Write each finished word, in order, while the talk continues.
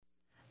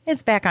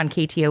It's back on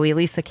KTOE.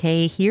 Lisa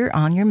Kay here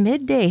on your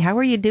midday. How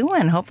are you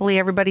doing? Hopefully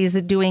everybody's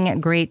doing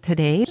great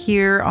today.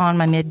 Here on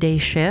my midday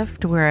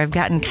shift, where I've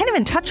gotten kind of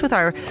in touch with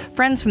our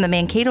friends from the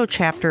Mankato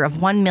chapter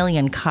of 1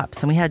 Million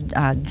Cups. And we had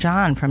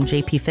John from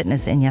JP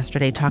Fitness in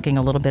yesterday talking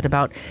a little bit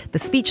about the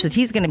speech that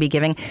he's going to be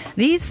giving.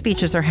 These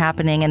speeches are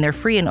happening and they're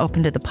free and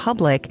open to the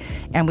public.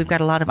 And we've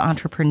got a lot of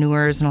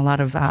entrepreneurs and a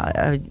lot of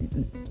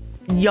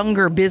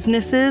younger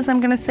businesses, I'm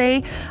going to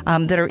say,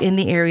 that are in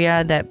the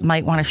area that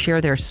might want to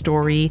share their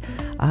story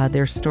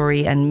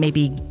and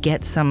maybe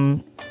get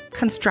some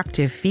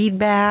constructive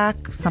feedback,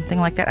 something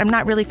like that. I'm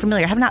not really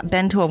familiar. I have not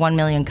been to a 1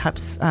 Million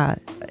Cups,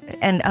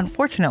 and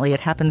unfortunately it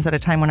happens at a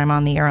time when I'm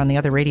on the air on the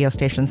other radio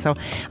station, so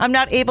I'm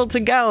not able to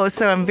go.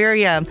 So I'm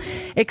very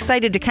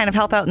excited to kind of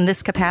help out in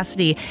this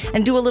capacity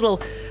and do a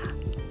little...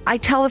 I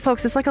tell the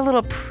folks it's like a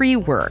little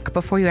pre-work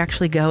before you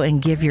actually go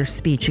and give your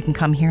speech. You can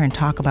come here and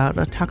talk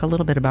a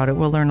little bit about it.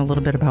 We'll learn a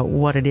little bit about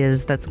what it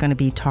is that's going to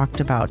be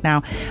talked about.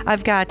 Now,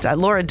 I've got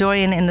Laura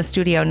Doyen in the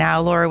studio now.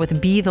 Laura with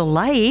Be the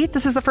Light.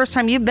 This is the first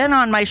time you've been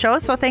on my show,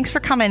 so thanks for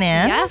coming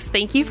in. Yes,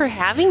 thank you for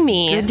having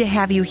me. Good to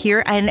have you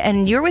here.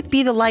 And you're with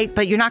Be the Light,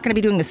 but you're not going to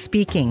be doing the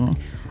speaking.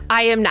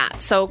 I am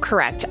not. So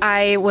correct.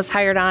 I was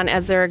hired on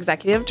as their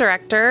executive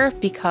director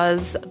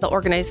because the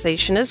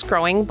organization is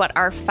growing, but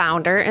our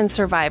founder and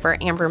survivor,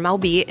 Amber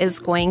Melby, is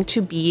going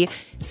to be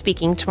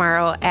speaking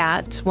tomorrow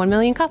at 1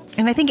 Million Cups.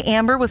 And I think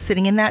Amber was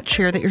sitting in that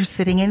chair that you're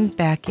sitting in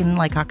back in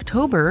like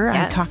October.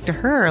 Yes. I talked to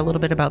her a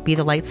little bit about Be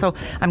the Light. So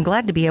I'm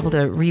glad to be able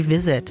to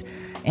revisit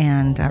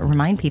and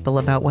remind people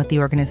about what the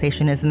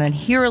organization is and then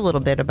hear a little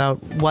bit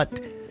about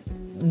what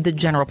the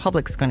general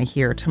public's going to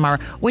hear tomorrow.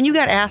 When you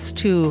got asked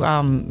to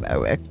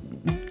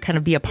kind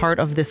of be a part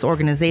of this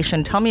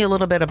organization, tell me a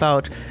little bit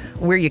about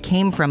where you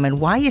came from and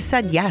why you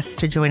said yes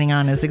to joining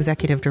on as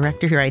executive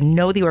director here. I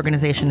know the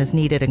organization is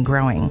needed and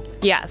growing.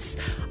 Yes.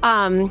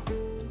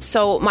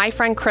 So my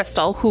friend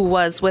Crystal, who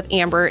was with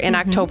Amber in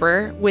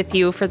October with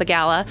you for the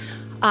gala,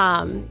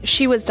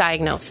 she was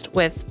diagnosed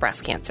with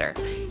breast cancer.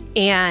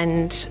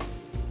 And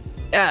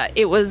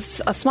it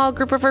was a small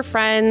group of her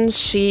friends.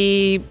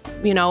 She,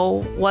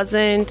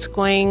 wasn't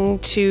going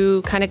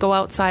to kind of go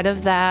outside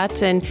of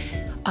that. And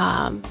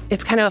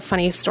it's kind of a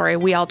funny story.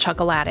 We all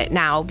chuckle at it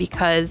now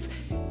because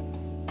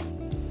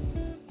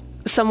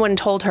someone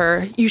told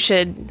her, you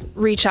should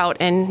reach out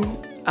and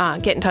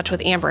get in touch with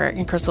Amber.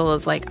 And Crystal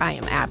was like, I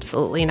am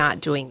absolutely not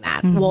doing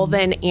that. Mm-hmm. Well,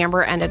 then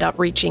Amber ended up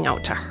reaching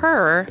out to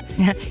her.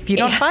 If you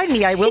don't find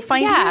me, I will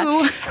find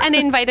you. And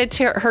invited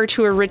her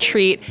to a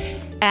retreat.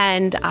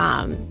 And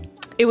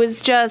it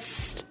was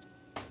just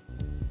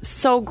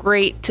so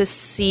great to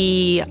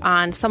see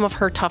on some of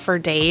her tougher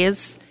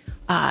days.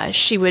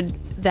 She would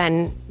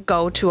then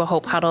go to a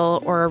Hope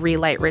Huddle or a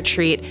Relight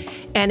retreat,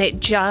 and it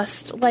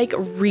just like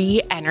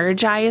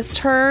re-energized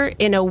her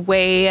in a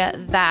way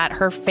that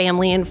her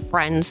family and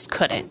friends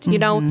couldn't.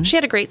 She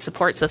had a great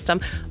support system,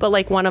 but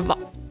like one of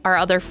our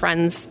other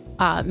friends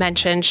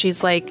mentioned,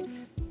 she's like,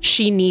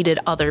 she needed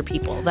other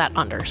people that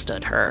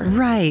understood her.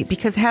 Right,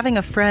 because having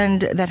a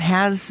friend that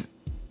has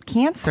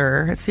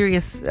cancer, a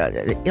serious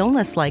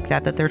illness like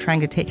that they're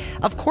trying to take,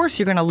 of course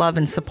you're going to love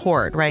and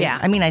support, right? Yeah.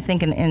 I mean, I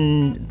think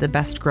in the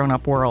best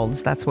grown-up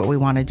worlds, that's what we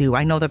want to do.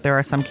 I know that there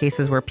are some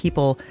cases where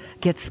people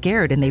get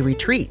scared and they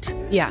retreat.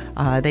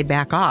 Yeah. They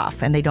back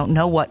off and they don't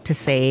know what to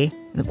say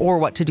or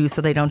what to do,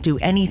 so they don't do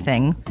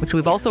anything, which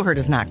we've also heard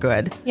is not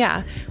good.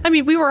 Yeah. I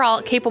mean, we were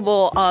all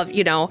capable of,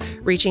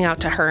 reaching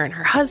out to her and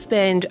her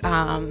husband,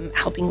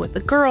 helping with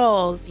the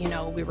girls,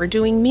 we were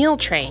doing meal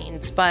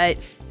trains, but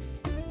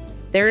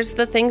there's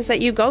the things that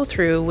you go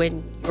through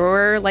when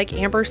you're, like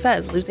Amber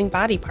says, losing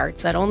body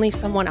parts that only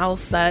someone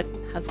else that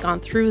has gone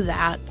through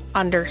that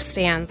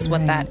understands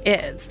what that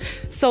is.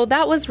 So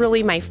that was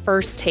really my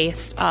first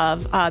taste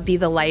of Be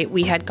the Light.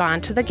 We had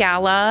gone to the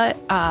gala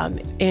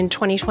in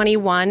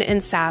 2021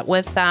 and sat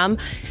with them.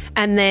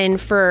 And then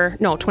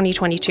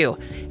 2022.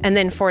 And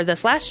then for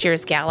this last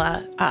year's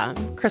gala,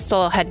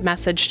 Crystal had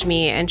messaged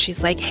me and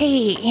she's like,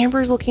 hey,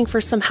 Amber's looking for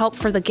some help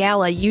for the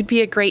gala. You'd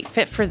be a great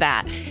fit for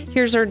that.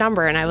 Here's her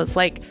number. And I was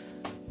like,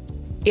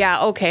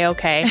 yeah, okay.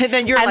 And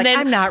then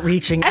I'm not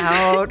reaching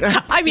out.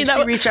 I mean, did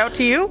she reach out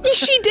to you?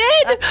 She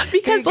did,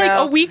 because like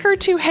a week or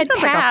two had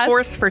passed. Like a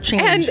force for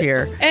change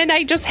here. And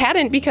I just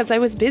hadn't because I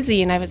was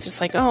busy, and I was just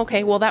like, oh,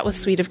 okay, well, that was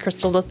sweet of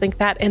Crystal to think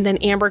that. And then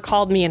Amber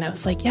called me, and I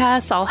was like,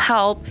 yes, I'll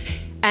help.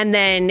 And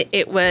then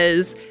it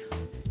was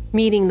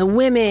meeting the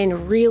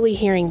women, really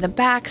hearing the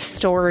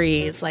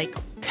backstories, like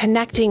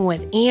connecting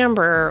with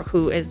Amber,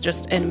 who is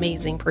just an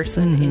amazing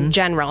person in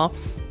general.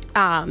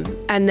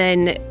 And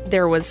then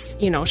there was,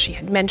 she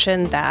had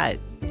mentioned that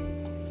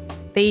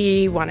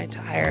they wanted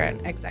to hire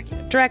an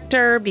executive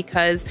director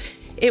because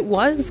it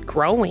was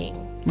growing.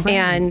 Right.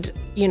 And,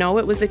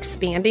 it was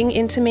expanding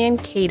into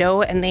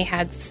Mankato, and they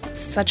had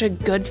such a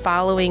good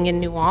following in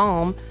New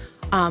Ulm.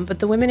 But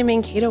the women in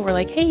Mankato were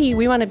like, hey,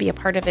 we want to be a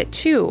part of it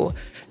too.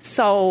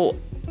 So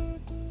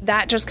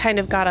that just kind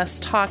of got us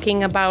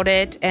talking about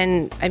it.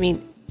 And I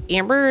mean,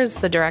 Amber is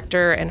the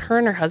director, and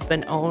her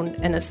husband own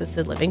an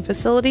assisted living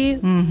facility.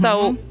 Mm-hmm.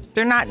 So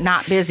They're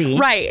not busy.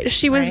 Right.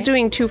 She was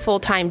doing 2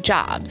 full-time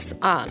jobs.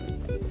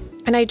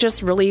 And I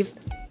just really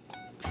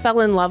fell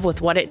in love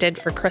with what it did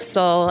for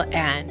Crystal,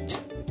 and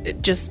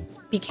it just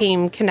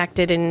became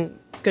connected and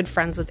good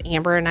friends with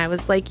Amber. And I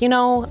was like,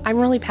 I'm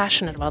really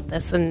passionate about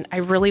this, and I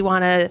really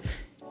want to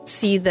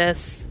see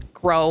this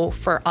grow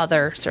for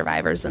other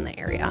survivors in the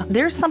area.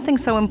 There's something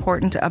so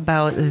important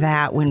about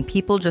that when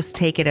people just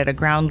take it at a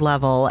ground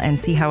level and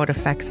see how it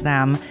affects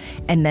them,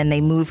 and then they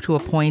move to a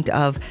point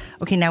of,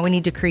 okay, now we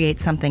need to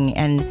create something,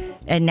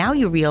 and now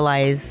you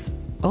realize,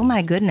 oh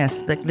my goodness,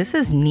 this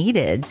is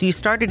needed. So you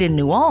started in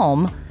New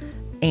Ulm,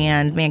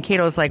 and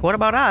Mankato's like, what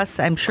about us?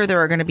 I'm sure there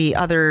are going to be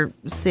other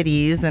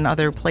cities and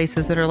other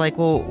places that are like,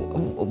 well,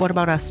 what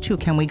about us too?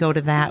 Can we go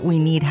to that? We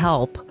need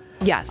help.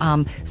 Yes.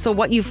 So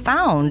what you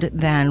found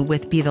then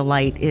with Be the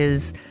Light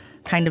is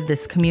kind of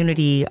this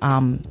community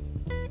that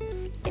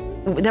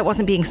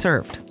wasn't being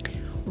served.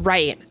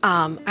 Right.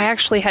 I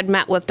actually had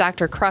met with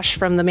Dr. Crush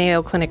from the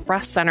Mayo Clinic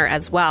Breast Center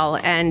as well,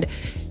 and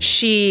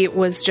she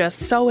was just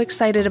so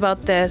excited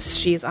about this.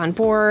 She's on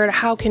board.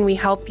 How can we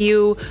help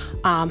you?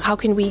 How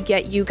can we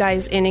get you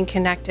guys in and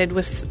connected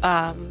with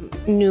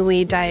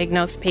newly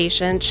diagnosed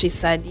patients? She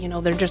said,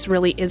 there just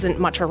really isn't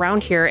much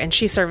around here, and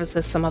she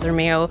services some other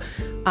Mayo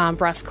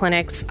breast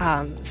clinics,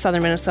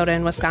 southern Minnesota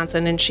and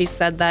Wisconsin, and she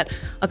said that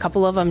a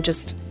couple of them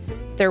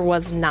there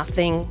was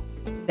nothing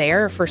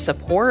there for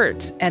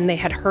support, and they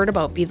had heard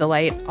about Be the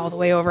Light all the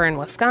way over in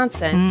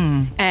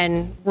Wisconsin,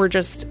 and were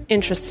just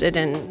interested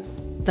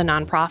in the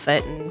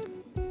nonprofit and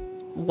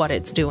what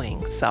it's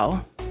doing.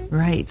 So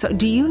right. So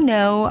do you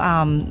know,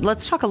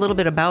 let's talk a little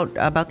bit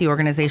about the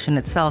organization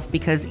itself,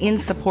 because in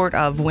support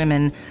of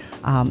women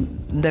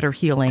that are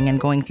healing and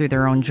going through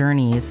their own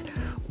journeys,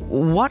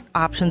 what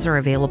options are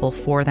available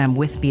for them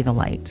with Be the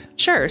Light?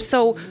 Sure.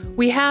 So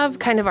we have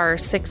kind of our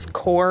 6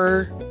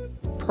 core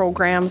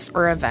programs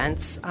or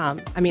events.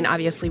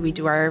 Obviously we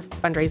do our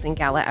fundraising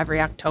gala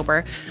every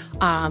October,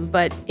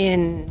 but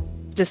in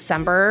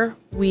December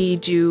we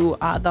do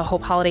the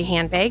Hope Holiday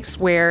Handbags,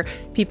 where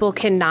people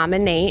can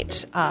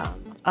nominate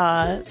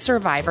a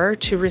survivor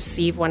to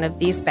receive one of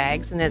these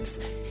bags, and it's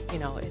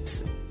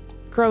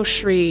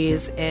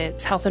groceries,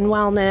 it's health and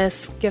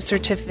wellness, gift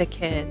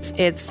certificates,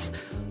 it's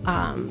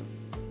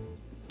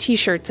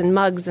t-shirts and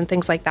mugs and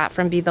things like that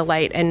from Be the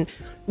Light. And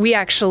we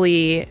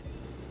actually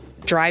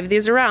drive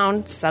these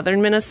around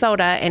southern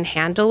Minnesota and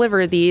hand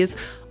deliver these.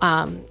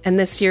 And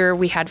this year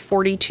we had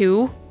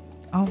 42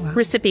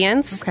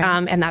 recipients, okay.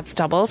 And that's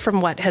double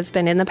from what has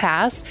been in the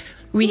past.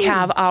 We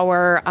have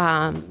our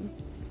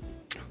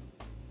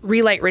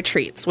Relight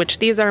retreats, which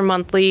these are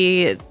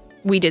monthly.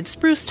 We did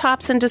spruce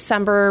tops in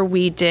December.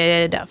 We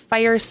did a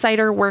fire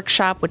cider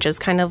workshop, which is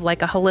kind of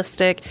like a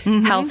holistic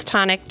health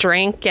tonic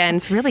drink. And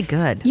it's really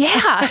good.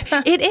 Yeah,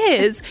 it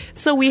is.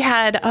 So we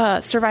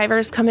had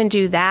survivors come and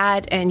do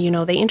that. And,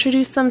 they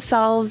introduce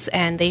themselves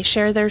and they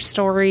share their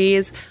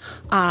stories.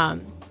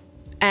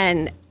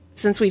 And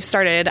since we've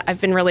started, I've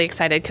been really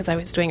excited because I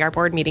was doing our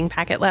board meeting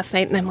packet last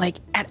night, and I'm like,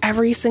 at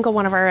every single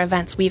one of our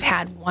events, we've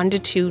had 1 to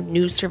 2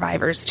 new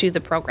survivors to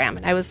the program.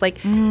 And I was like,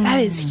 that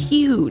is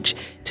huge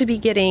to be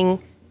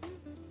getting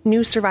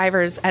new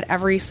survivors at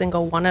every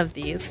single one of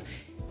these.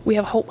 We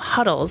have Hope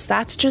Huddles.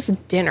 That's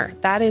just dinner.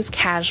 That is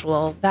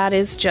casual. That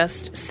is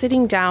just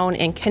sitting down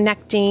and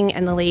connecting,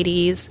 and the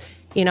ladies,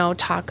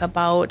 talk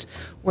about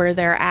where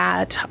they're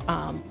at,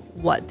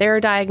 what their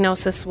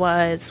diagnosis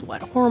was,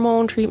 what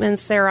hormone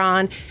treatments they're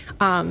on.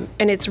 And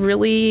it's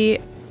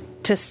really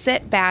to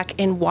sit back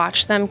and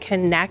watch them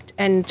connect,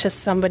 and to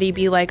somebody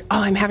be like,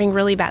 oh, I'm having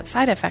really bad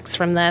side effects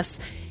from this.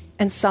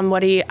 And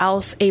somebody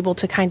else able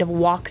to kind of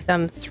walk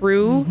them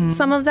through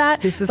some of that.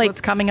 This is what's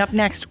coming up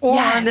next. Or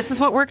this is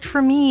what worked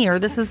for me. Or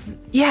this is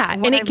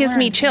and it gives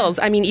me chills.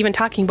 I mean, even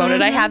talking about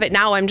it, I have it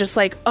now. I'm just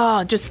like,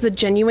 oh, just the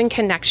genuine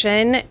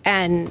connection,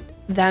 and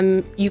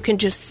them, you can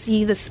just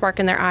see the spark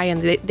in their eye,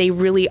 and they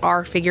really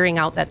are figuring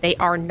out that they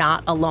are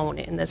not alone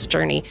in this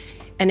journey.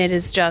 And it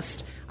is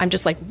just, I'm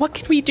just like, what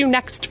can we do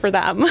next for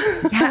them?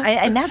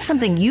 Yeah, and that's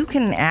something you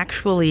can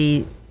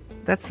actually,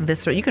 that's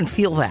visceral. You can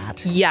feel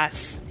that.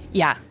 Yes.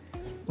 Yeah.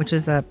 Which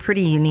is a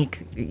pretty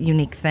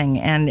unique thing.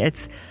 And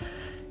it's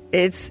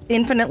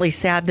infinitely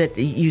sad that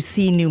you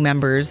see new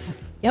members.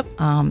 Yep.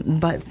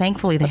 But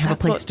thankfully they have a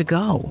place to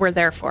go. We're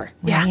there for.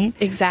 Right? Yeah,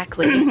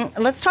 exactly.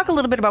 Let's talk a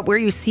little bit about where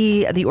you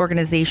see the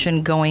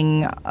organization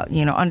going,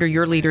 under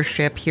your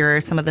leadership. Here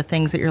are some of the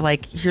things that you're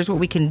like, here's what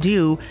we can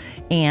do.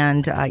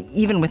 And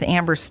even with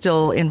Amber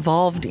still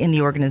involved in the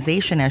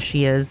organization as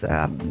she is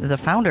the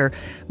founder,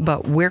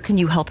 but where can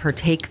you help her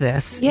take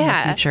this in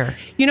the future?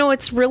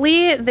 It's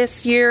really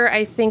this year,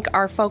 I think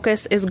our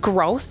focus is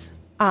growth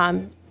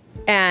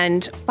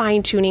and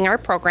fine-tuning our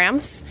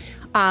programs.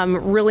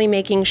 Really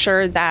making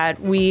sure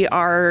that we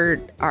are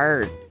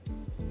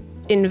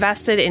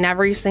invested in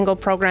every single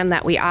program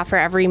that we offer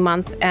every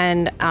month,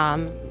 and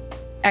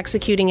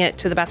executing it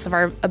to the best of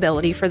our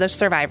ability for the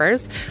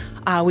survivors.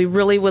 We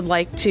really would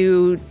like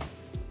to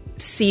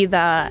see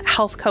the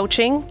health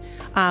coaching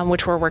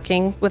which we're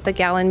working with the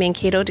gal in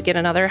Mankato to get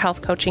another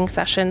health coaching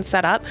session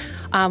set up.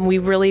 We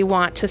really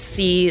want to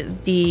see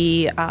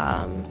the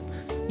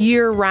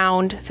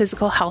year-round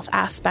physical health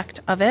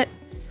aspect of it.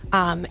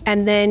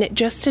 And then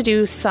just to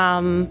do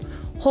some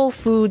whole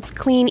foods,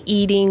 clean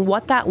eating,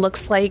 what that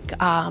looks like,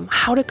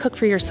 how to cook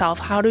for yourself,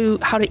 how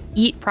to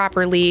eat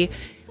properly,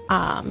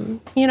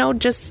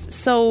 just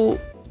so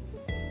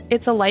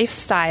it's a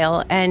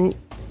lifestyle, and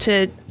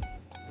to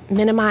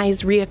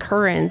minimize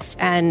reoccurrence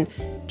and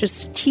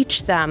just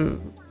teach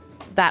them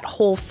that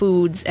whole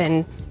foods,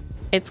 and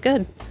it's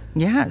good.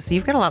 Yeah, so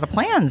you've got a lot of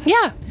plans.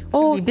 Yeah. It's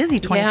going to be busy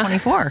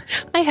 2024.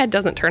 Yeah. My head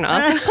doesn't turn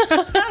off.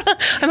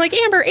 I'm like,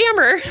 Amber.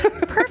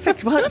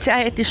 Perfect. Well,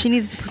 she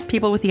needs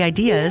people with the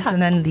ideas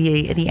and then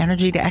the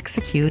energy to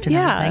execute and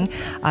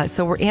everything.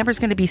 So Amber's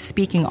going to be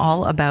speaking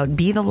all about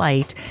Be the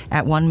Light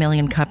at 1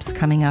 Million Cups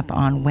coming up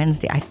on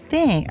Wednesday. I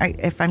think,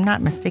 if I'm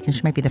not mistaken,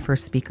 she might be the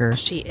first speaker.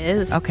 She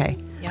is. Okay.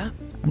 Yeah.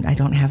 I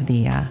don't have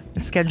the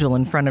schedule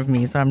in front of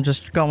me, so I'm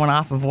just going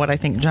off of what I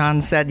think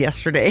John said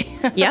yesterday.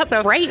 Yep,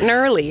 so, bright and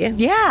early.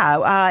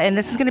 Yeah, and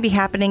this is going to be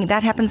happening.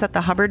 That happens at the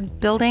Hubbard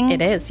building?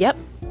 It is, yep.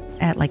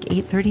 At like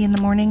 8:30 in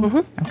the morning?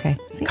 Mm-hmm. Okay.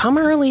 Come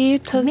early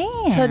to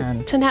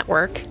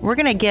network. We're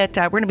going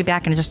to be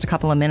back in just a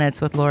couple of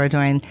minutes with Laura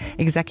Doyen,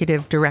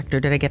 Executive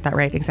Director. Did I get that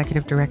right?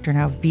 Executive Director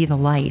now of Be the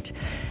Light.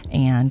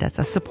 And that's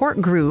a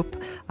support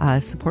group,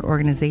 support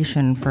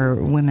organization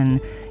for women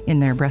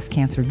in their breast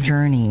cancer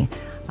journey.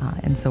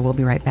 And so we'll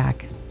be right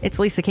back. It's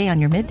Lisa Kay on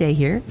your midday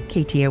here,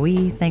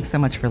 KTOE. Thanks so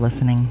much for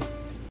listening.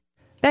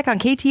 Back on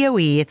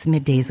KTOE, it's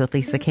Middays with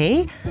Lisa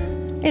Kay.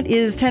 It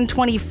is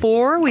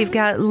 10:24. We've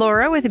got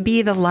Laura with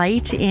Be the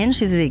Light in.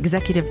 She's the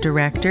executive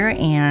director,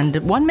 and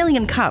 1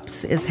 Million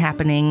Cups is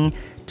happening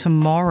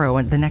tomorrow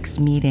at the next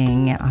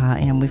meeting.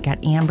 And we've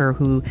got Amber,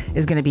 who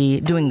is going to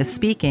be doing the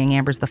speaking.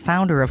 Amber's the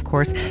founder, of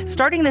course.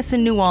 Starting this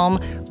in New Ulm,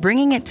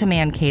 bringing it to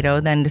Mankato,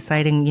 then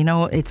deciding,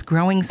 it's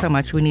growing so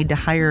much, we need to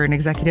hire an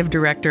executive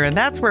director. And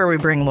that's where we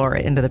bring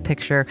Laura into the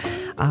picture.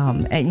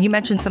 And you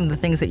mentioned some of the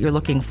things that you're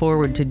looking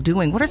forward to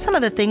doing. What are some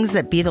of the things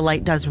that Be the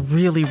Light does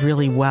really,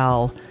 really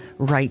well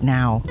right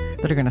now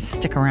that are going to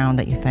stick around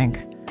that you think?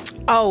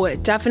 Oh,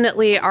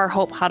 definitely our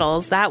Hope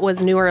Huddles. That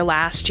was newer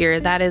last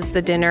year. That is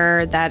the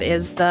dinner. That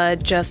is the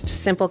just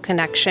simple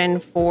connection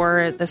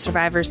for the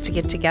survivors to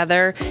get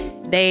together.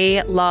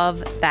 They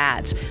love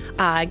that.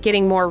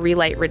 Getting more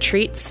Relight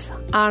retreats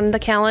on the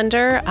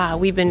calendar.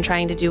 We've been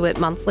trying to do it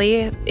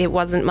monthly. It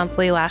wasn't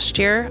monthly last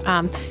year.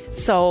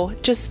 So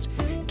just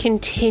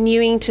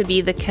continuing to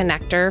be the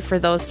connector for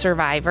those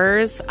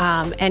survivors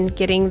and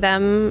getting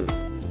them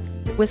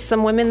with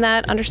some women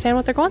that understand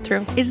what they're going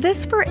through. Is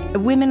this for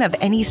women of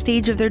any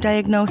stage of their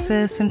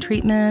diagnosis and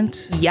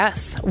treatment?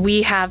 Yes.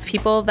 We have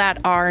people that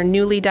are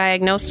newly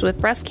diagnosed with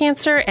breast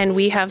cancer, and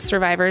we have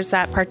survivors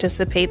that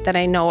participate that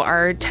I know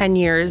are 10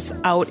 years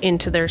out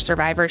into their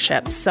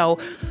survivorship. So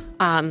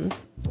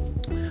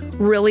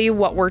really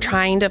what we're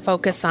trying to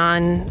focus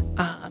on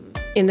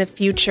in the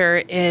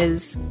future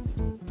is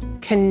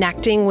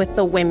connecting with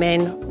the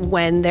women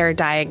when they're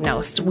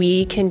diagnosed.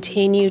 We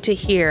continue to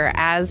hear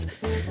as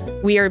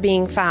we are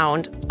being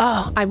found,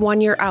 oh, I'm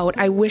 1 year out.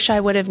 I wish I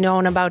would have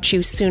known about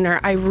you sooner.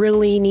 I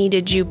really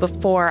needed you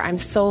before. I'm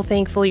so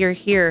thankful you're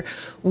here.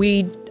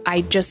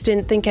 I just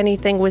didn't think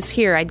anything was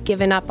here. I'd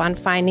given up on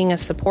finding a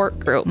support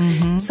group.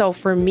 Mm-hmm. So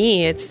for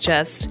me, it's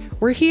just,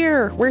 we're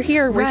here. We're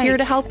here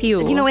to help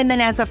you. And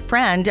then as a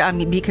friend,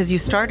 because you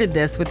started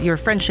this with your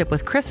friendship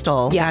with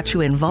Crystal, got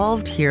you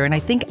involved here. And I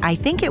think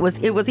it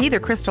was either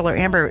Crystal or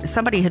Amber.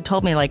 Somebody had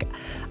told me,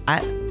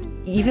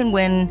 even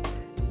when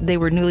they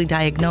were newly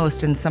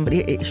diagnosed, and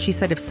she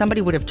said, if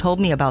somebody would have told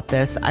me about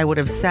this, I would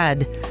have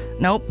said,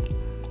 nope.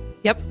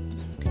 Yep.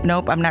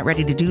 Nope, I'm not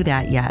ready to do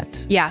that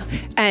yet. Yeah.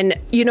 And,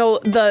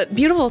 the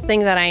beautiful thing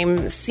that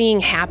I'm seeing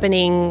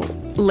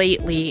happening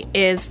lately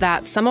is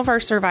that some of our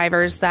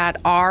survivors that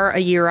are a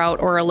year out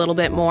or a little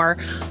bit more,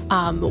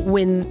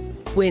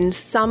 when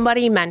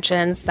somebody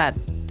mentions that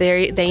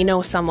they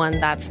know someone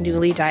that's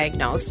newly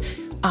diagnosed,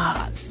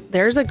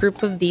 there's a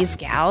group of these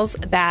gals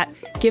that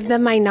give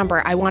them my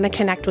number. I want to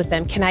connect with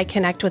them. Can I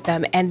connect with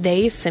them? And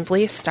they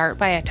simply start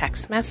by a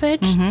text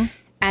message. Mm-hmm.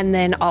 And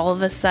then all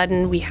of a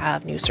sudden we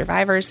have new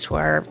survivors to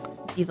our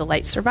Be the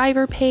Light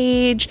survivor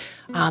page.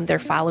 They're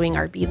following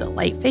our Be the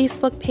Light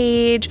Facebook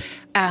page.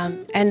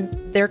 And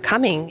they're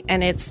coming.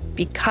 And it's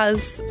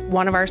because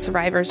one of our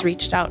survivors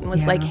reached out and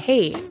was like,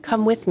 hey,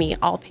 come with me.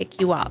 I'll pick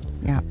you up.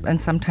 Yeah.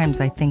 And sometimes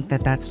I think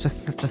that that's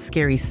just such a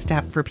scary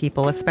step for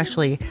people,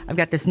 especially I've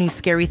got this new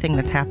scary thing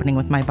that's happening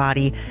with my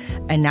body.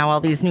 And now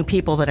all these new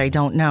people that I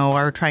don't know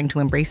are trying to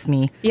embrace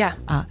me. Yeah.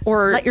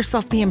 Or let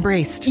yourself be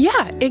embraced.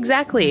 Yeah,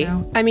 exactly.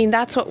 I mean,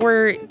 that's what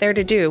we're there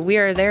to do. We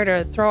are there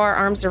to throw our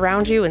arms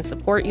around you and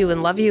support you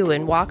and love you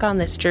and walk on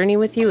this journey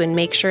with you and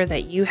make sure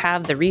that you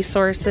have the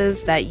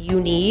resources that you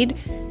need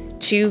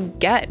to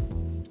get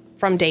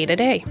from day to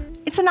day.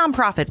 It's a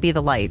nonprofit, Be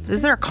the Light.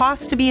 Is there a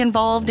cost to be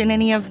involved in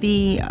any of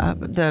the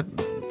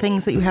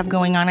things that you have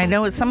going on? I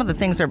know some of the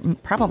things are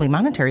probably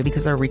monetary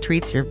because they're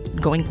retreats, you're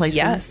going places.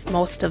 Yes,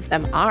 most of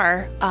them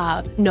are.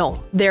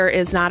 No, there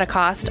is not a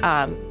cost.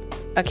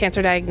 A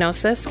cancer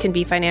diagnosis can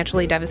be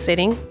financially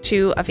devastating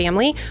to a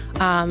family.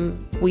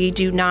 We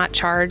do not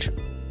charge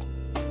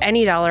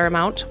any dollar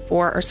amount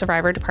for a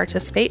survivor to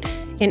participate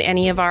in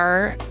any of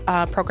our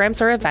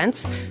programs or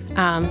events.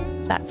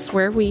 That's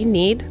where we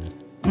need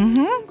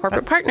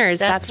corporate partners.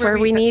 That's where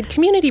we need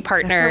community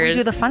partners. That's where we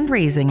do the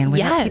fundraising and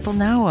we let people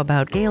know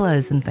about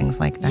galas and things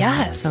like that.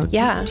 Yes. So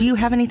do you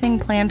have anything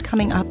planned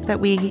coming up that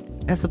we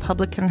as the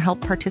public can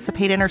help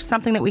participate in, or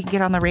something that we can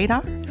get on the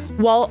radar?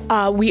 Well,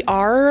 we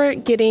are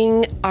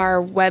getting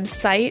our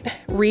website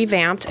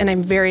revamped, and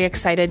I'm very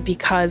excited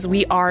because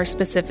we are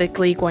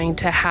specifically going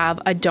to have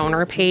a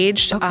donor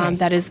page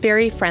that is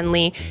very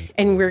friendly,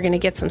 and we're going to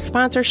get some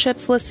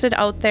sponsorships listed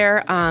out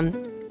there.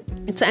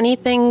 It's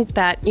anything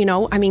that,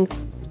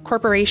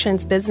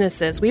 corporations,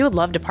 businesses, we would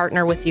love to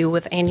partner with you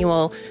with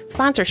annual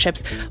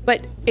sponsorships,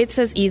 but it's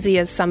as easy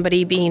as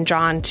somebody being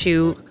drawn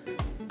to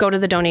go to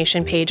the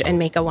donation page and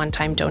make a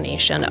one-time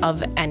donation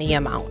of any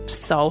amount.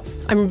 So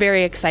I'm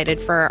very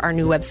excited for our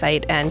new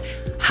website and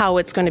how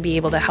it's going to be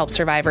able to help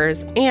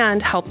survivors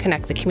and help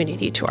connect the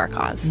community to our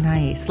cause.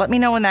 Nice. Let me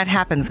know when that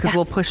happens, because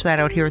we'll push that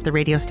out here at the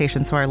radio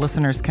station so our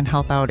listeners can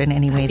help out in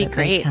any way that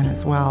they can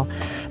as well.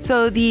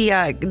 So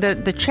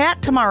the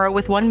chat tomorrow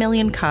with 1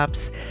 Million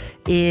Cups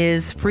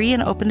is free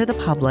and open to the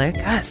public.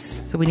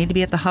 Yes. So we need to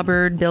be at the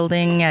Hubbard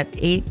building at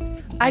 8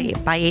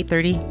 by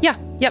 8:30. Yeah.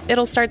 Yep.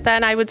 It'll start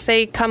then. I would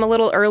say come a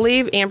little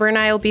early. Amber and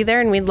I will be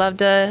there, and we'd love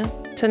to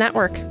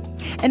network.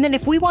 And then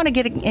if we want to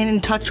get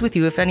in touch with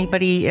you, if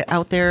anybody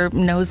out there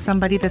knows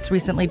somebody that's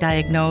recently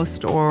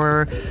diagnosed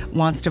or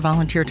wants to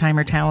volunteer time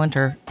or talent,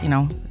 or,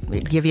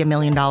 give you $1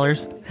 million.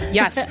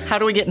 Yes. How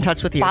do we get in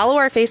touch with you? Follow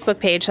our Facebook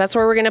page. That's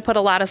where we're going to put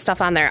a lot of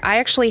stuff on there. I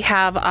actually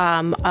have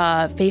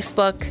a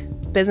Facebook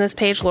business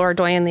page, Laura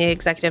Doyen, the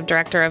executive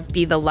director of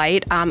Be the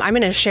Light. I'm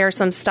going to share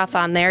some stuff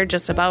on there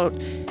just about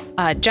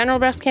general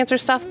breast cancer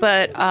stuff,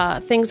 but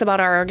things about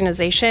our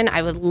organization.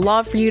 I would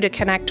love for you to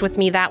connect with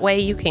me that way.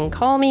 You can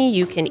call me,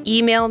 you can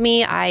email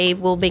me. I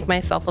will make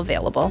myself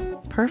available.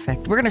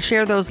 Perfect. We're going to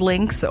share those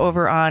links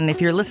over on,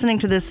 if you're listening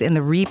to this in the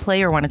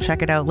replay or want to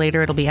check it out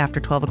later, it'll be after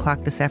 12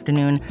 o'clock this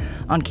afternoon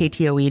on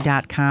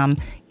ktoe.com.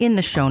 In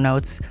the show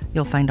notes,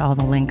 you'll find all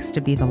the links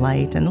to Be the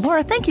Light. And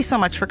Laura, thank you so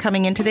much for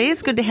coming in today.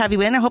 It's good to have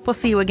you in. I hope we'll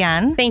see you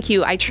again. Thank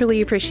you. I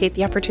truly appreciate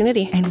the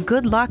opportunity. And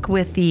good luck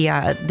with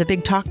the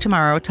big talk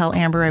tomorrow. Tell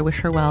Amber I wish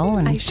her well.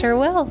 And I sure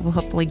will. We'll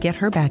hopefully get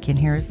her back in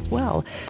here as well.